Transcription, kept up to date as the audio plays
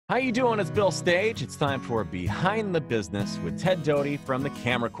How you doing? It's Bill Stage. It's time for Behind the Business with Ted Doty from the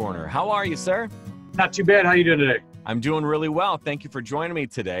Camera Corner. How are you, sir? Not too bad. How you doing today? I'm doing really well. Thank you for joining me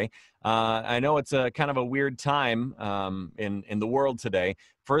today. I know it's a kind of a weird time in the world today.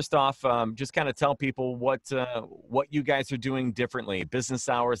 First off, just kind of tell people what you guys are doing differently, business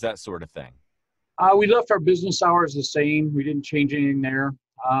hours, that sort of thing. We left our business hours the same. We didn't change anything there.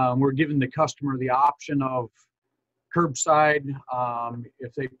 We're giving the customer the option of curbside.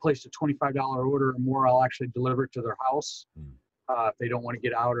 If they placed a $25 order or more, I'll actually deliver it to their house. If they don't want to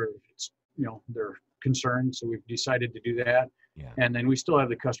get out or if it's, they're concerned. So we've decided to do that. Yeah. And then we still have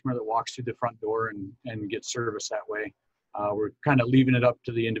the customer that walks through the front door and gets service that way. We're kind of leaving it up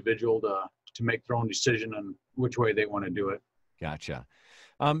to the individual to make their own decision on which way they want to do it. Gotcha.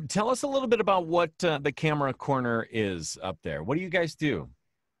 Tell us a little bit about what the Camera Corner is up there. What do you guys do?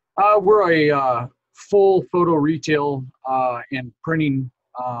 We're a full photo retail and printing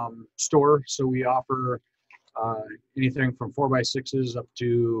store. So we offer anything from 4x6s up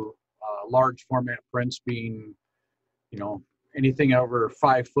to large format prints, being anything over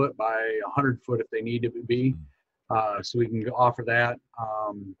 5 foot by 100 foot if they need to be. So we can offer that.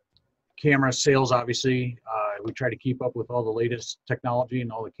 Camera sales, obviously, we try to keep up with all the latest technology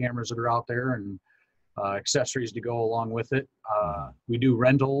and all the cameras that are out there, and accessories to go along with it. We do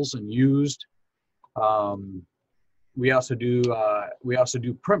rentals and used. We also do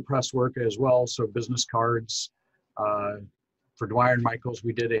print press work as well. So business cards. For Dwyer and Michaels,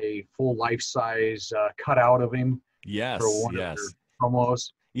 we did a full life-size cutout of him. Yes, for one yes. of their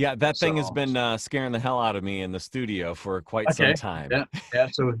promos. Yeah, that thing has been scaring the hell out of me in the studio for quite some time. Yeah.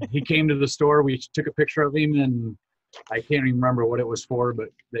 So he came to the store. We took a picture of him, and I can't even remember what it was for, but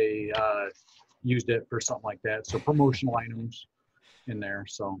they used it for something like that. So promotional items in there.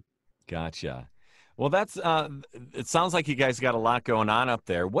 So. Gotcha. Well, that's it sounds like you guys got a lot going on up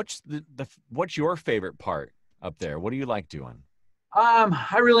there. What's your favorite part up there? What do you like doing?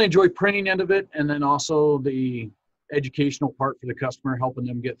 I really enjoy printing end of it, and then also the educational part for the customer, helping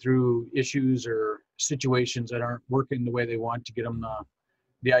them get through issues or situations that aren't working the way they want to get them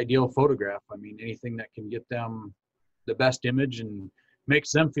the ideal photograph. I mean, anything that can get them the best image and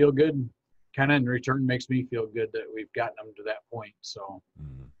makes them feel good, kind of in return makes me feel good that we've gotten them to that point. So.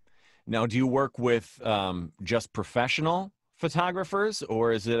 Now, do you work with just professional photographers,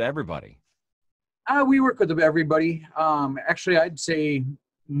 or is it everybody? We work with everybody. Actually, I'd say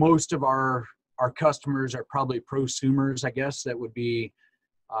most of our customers are probably prosumers, I guess. That would be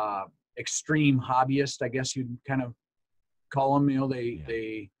extreme hobbyists, I guess you'd kind of call them.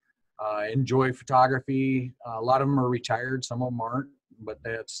 They enjoy photography. A lot of them are retired. Some of them aren't, but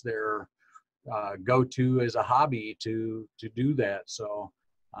that's their go-to as a hobby to do that. So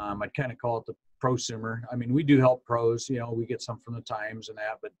I'd kind of call it the prosumer. I mean, we do help pros. We get some from the Times and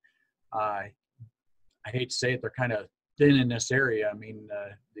that, but I hate to say it, they're kind of thin in this area. I mean,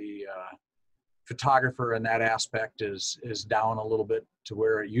 the photographer in that aspect is down a little bit to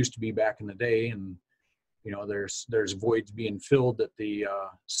where it used to be back in the day, and there's voids being filled that the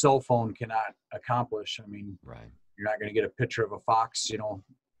cell phone cannot accomplish. I mean, right. You're not going to get a picture of a fox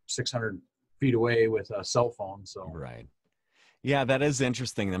 600 feet away with a cell phone. So right. Yeah, that is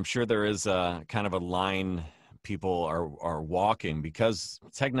interesting. I'm sure there is kind of a line people are walking, because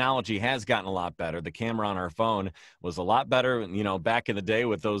technology has gotten a lot better. The camera on our phone was a lot better, back in the day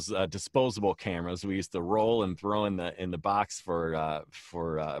with those disposable cameras we used to roll and throw in the box for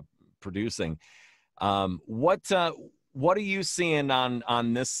producing. What are you seeing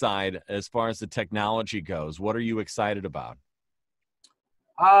on this side as far as the technology goes? What are you excited about?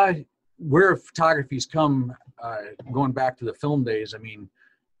 Where photography's come, going back to the film days, I mean,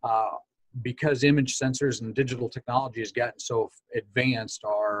 because image sensors and digital technology has gotten so advanced,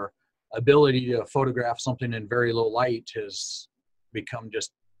 our ability to photograph something in very low light has become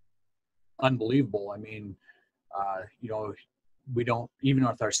just unbelievable. I mean, we don't, even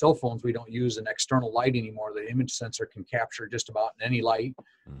with our cell phones, we don't use an external light anymore. The image sensor can capture just about any light,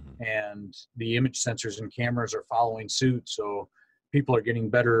 and the image sensors and cameras are following suit. So people are getting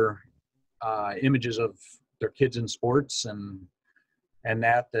better images of their kids in sports and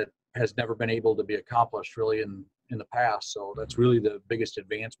that has never been able to be accomplished really in the past. So that's really the biggest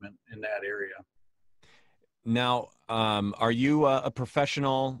advancement in that area. Now, are you a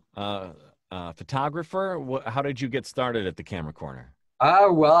professional photographer? How did you get started at the Camera Corner?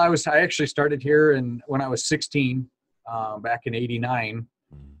 Well, I actually started here when I was 16, back in '89,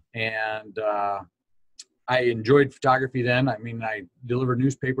 and I enjoyed photography then. I mean, I delivered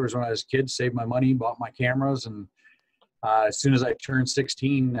newspapers when I was a kid, saved my money, bought my cameras, and as soon as I turned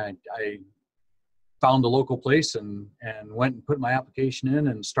 16, I found the local place and went and put my application in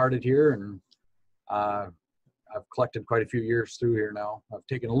and started here. And I've collected quite a few years through here now. I've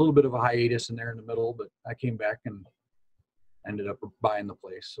taken a little bit of a hiatus in there in the middle, but I came back and ended up buying the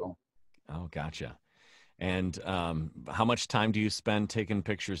place. So. Oh, gotcha. And how much time do you spend taking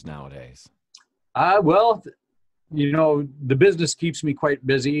pictures nowadays? Well, you know, the business keeps me quite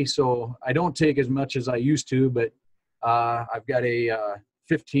busy, so I don't take as much as I used to, but I've got a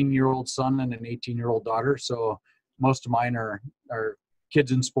 15-year-old son and an 18-year-old daughter, so most of mine are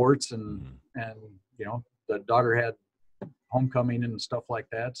kids in sports, and you know, the daughter had homecoming and stuff like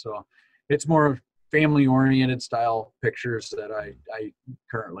that, so it's more family-oriented style pictures that I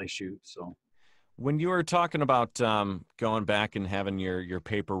currently shoot. So when you were talking about going back and having your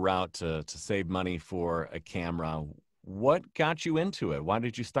paper route to save money for a camera, what got you into it? Why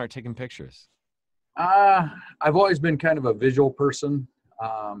did you start taking pictures? I've always been kind of a visual person.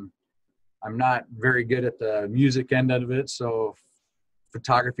 I'm not very good at the music end of it, so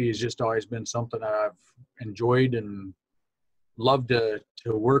photography has just always been something that I've enjoyed and loved to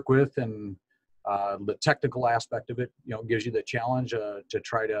work with. And the technical aspect of it, you know, gives you the challenge to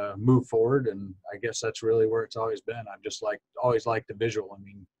try to move forward. And I guess that's really where it's always been. I've just always liked the visual. I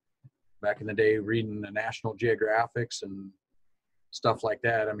mean, back in the day, reading the National Geographics and stuff like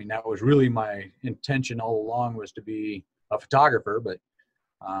that. I mean, that was really my intention all along, was to be a photographer, but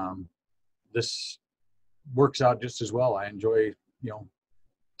this works out just as well. I enjoy, you know,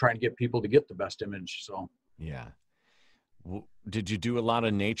 trying to get people to get the best image. So, yeah. Did you do a lot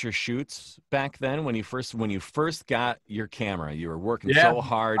of nature shoots back then when you first got your camera? You were working so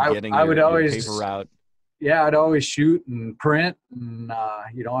hard getting your paper out. Yeah, I'd always shoot and print, and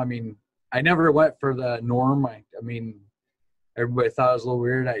you know, I mean, I never went for the norm. I mean, everybody thought it was a little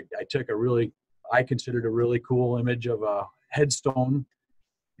weird. I took I considered a really cool image of a headstone,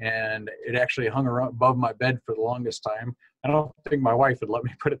 and it actually hung around above my bed for the longest time. I don't think my wife would let me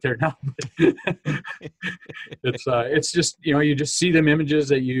put it there now, but it's just, you know, you just see them images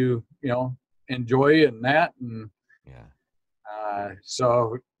that you know, enjoy and that. And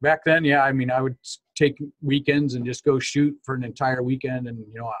so back then, yeah, I mean, I would take weekends and just go shoot for an entire weekend. And,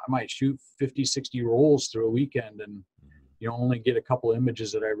 you know, I might shoot 50, 60 rolls through a weekend, and, you know, only get a couple of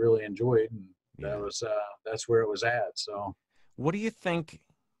images that I really enjoyed. And that's where it was at. So what do you think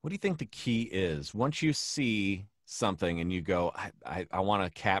the key is once you see something and you go, I want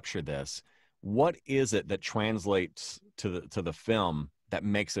to capture this? What is it that translates to the film that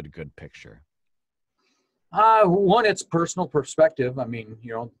makes it a good picture? One, it's personal perspective. I mean,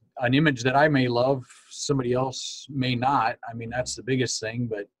 you know, an image that I may love, somebody else may not. I mean, that's the biggest thing.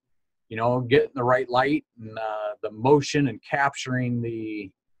 But, you know, getting the right light and the motion and capturing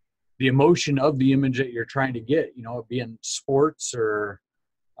the emotion of the image that you're trying to get, you know, being sports or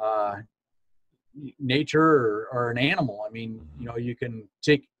nature or an animal. I mean, you know, you can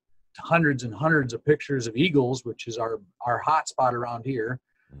take hundreds and hundreds of pictures of eagles, which is our hot spot around here,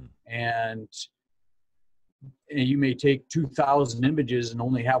 and you may take 2,000 images and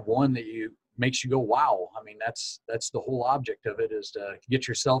only have one that makes you go wow. I mean, that's the whole object of it, is to get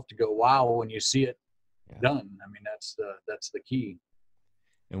yourself to go wow when you see it done. I mean, that's the key.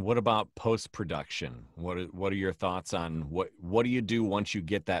 And what about post-production? What are your thoughts on what do you do once you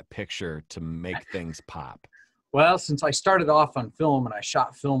get that picture to make things pop? Well, since I started off on film and I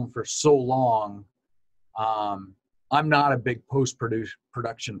shot film for so long, I'm not a big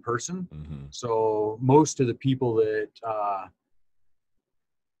post-production person. So most of the people that are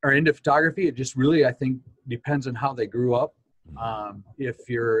into photography, it just really, I think, depends on how they grew up. If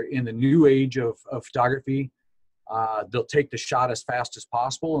you're in the new age of photography, they'll take the shot as fast as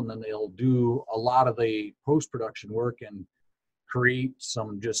possible, and then they'll do a lot of the post-production work and create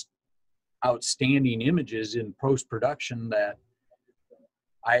some just outstanding images in post-production that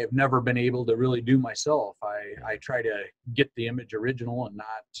I have never been able to really do myself. I try to get the image original and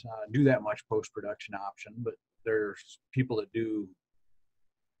not do that much post-production option, but there's people that do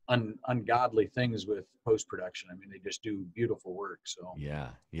ungodly things with post-production. I mean, they just do beautiful work. So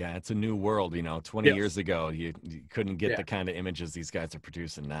yeah, it's a new world. You know, 20 years ago, you couldn't get the kind of images these guys are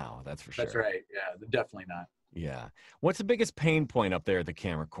producing now. That's for sure. That's right. Yeah, definitely not. Yeah. What's the biggest pain point up there at the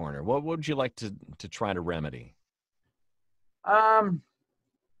camera corner? What would you like to try to remedy?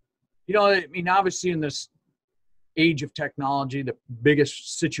 You know, I mean, obviously in this age of technology, the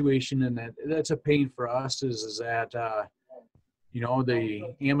biggest situation, and that's a pain for us, is that you know,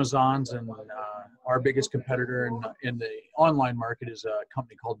 the Amazons and our biggest competitor in the online market is a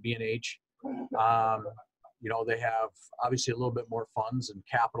company called B&H. You know, they have obviously a little bit more funds and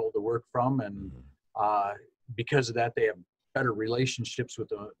capital to work from, and because of that, they have better relationships with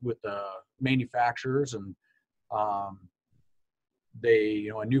the manufacturers, and they, you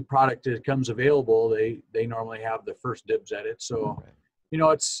know, a new product that comes available, they normally have the first dibs at it. So, Right. you know,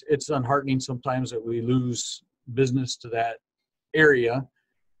 it's unheartening sometimes that we lose business to that area.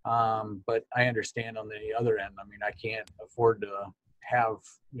 But I understand on the other end, I mean, I can't afford to have,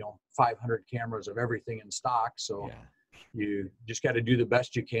 you know, 500 cameras of everything in stock. So Yeah. you just got to do the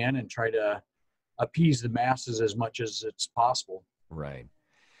best you can and try to appease the masses as much as it's possible. Right.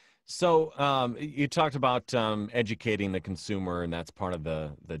 So you talked about educating the consumer, and that's part of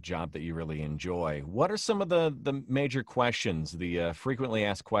the job that you really enjoy. What are some of the major questions, the frequently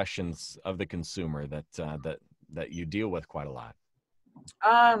asked questions of the consumer that you deal with quite a lot?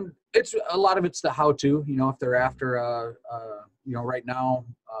 It's a lot of it's the how-to. You know, if they're Mhm. after, you know, right now,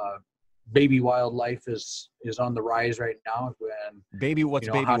 baby wildlife is on the rise right now. When What's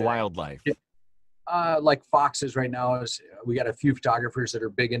you know baby how to wildlife? get, like foxes right now is we got a few photographers that are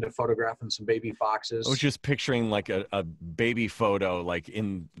big into photographing some baby I was foxes. just picturing like a baby photo, like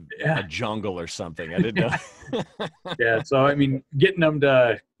in Yeah, a jungle or something. I didn't know. yeah. So I mean, getting them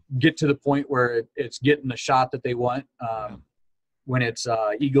to get to the point where it's getting the shot that they want. Yeah. When it's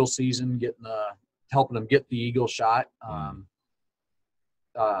eagle season, helping them get the eagle shot. Mm.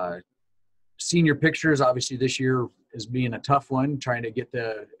 Uh, Senior pictures, obviously this year is being a tough one, trying to get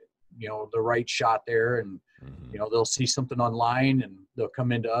the, you know, the right shot there. And, Mhm. you know, they'll see something online and they'll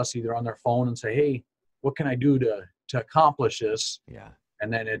come into us either on their phone and say, hey, what can I do to accomplish this? Yeah.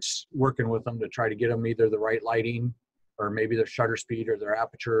 And then it's working with them to try to get them either the right lighting or maybe their shutter speed or their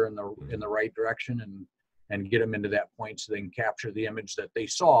aperture in the right direction, and get them into that point so they can capture the image that they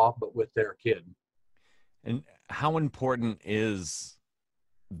saw, but with their kid. And how important is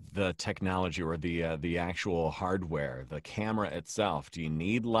the technology or the actual hardware, the camera itself? Do you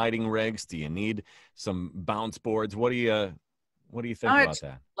need lighting rigs? Do you need some bounce boards? What do you think about It's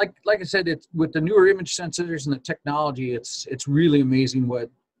that? like I said, it's with the newer image sensors and the technology, it's really amazing what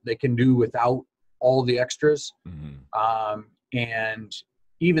they can do without all the extras. Hmm. And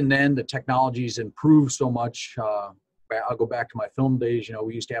even then, the technology's improved so much. I'll go back to my film days. You know,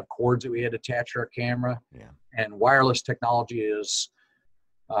 we used to have cords that we had to attach to our camera, Yeah. and wireless technology is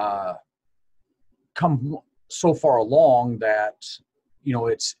come so far along that, you know,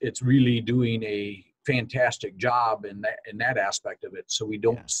 it's really doing a fantastic job in that aspect of it. So we Yeah.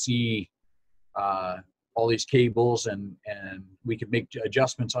 don't see all these cables, and we could make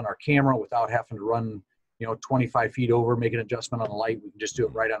adjustments on our camera without having to run, you know, 25 feet over, make an adjustment on the light. We can just do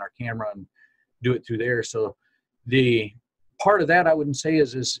it right on our camera and do it through there. So the part of that I wouldn't say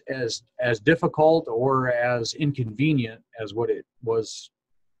is as difficult or as inconvenient as what it was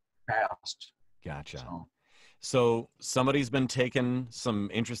past. Gotcha. So So somebody's been taking some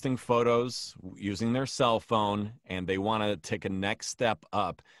interesting photos using their cell phone, and they want to take a next step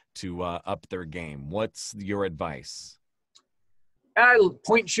up to up their game. What's your advice?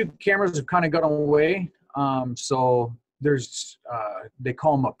 point and shoot cameras have kind of gone away. So there's they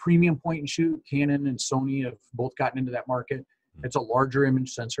call them a premium point and shoot. Canon and Sony have both gotten into that market. It's a larger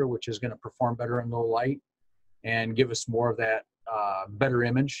image sensor, which is going to perform better in low light and give us more of that better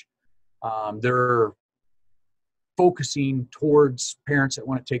image. They're focusing towards parents that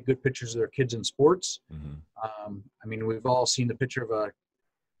want to take good pictures of their kids in sports. Hmm. I mean, we've all seen the picture of a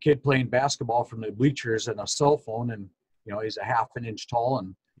kid playing basketball from the bleachers and a cell phone, and you know, he's a half an inch tall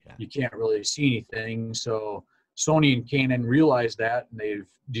and Yeah. you can't really see anything. So Sony and Canon realized that, and they've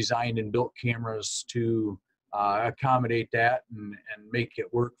designed and built cameras to accommodate that and make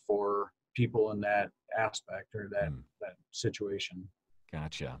it work for people in that aspect or that situation.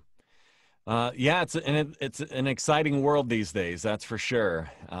 Gotcha. Yeah, it's an exciting world these days, that's for sure.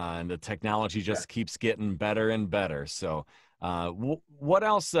 And the technology just keeps getting better and better. So, what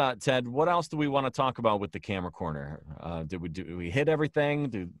else, Ted? What else do we want to talk about with the Camera Corner? Did we hit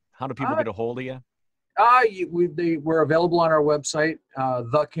everything? How do people Uh, get a hold of you? we're available on our website,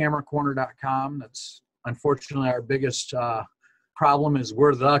 thecameracorner.com. That's unfortunately our biggest problem is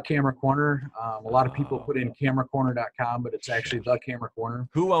we're the Camera Corner. A lot of people put in cameracorner.com, but it's actually the Camera Corner.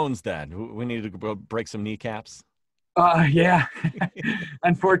 Who owns that? We need to break some kneecaps. Yeah.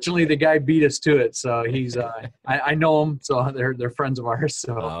 Unfortunately, the guy beat us to it. So he's, I know him. So they're friends of ours.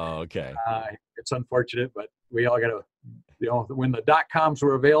 So Okay. it's unfortunate, but we all got to, you know, when the .coms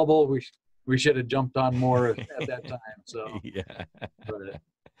were available, we should have jumped on more at that time. So, Yeah. but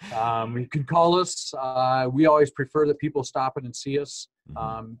you can call us. We always prefer that people stop in and see us.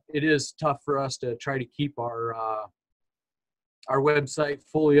 It is tough for us to try to keep our website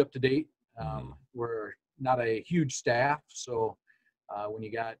fully up to date. We're not a huge staff, so when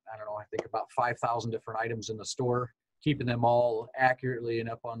you got, I don't know, I think about 5,000 different items in the store, keeping them all accurately and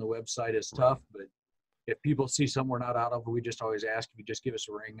up on the website is tough. But if people see something we're not out of, we just always ask if you just give us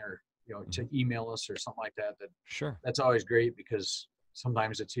a ring or, to email us or something like that. Sure. That's always great because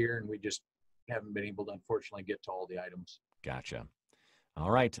sometimes it's here and we just haven't been able to, unfortunately, get to all the items. Gotcha.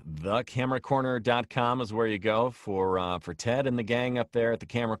 All right. TheCameraCorner.com is where you go for Ted and the gang up there at the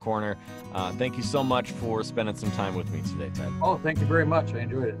Camera Corner. Thank you so much for spending some time with me today, Ted. Oh, thank you very much. I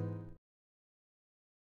enjoyed it.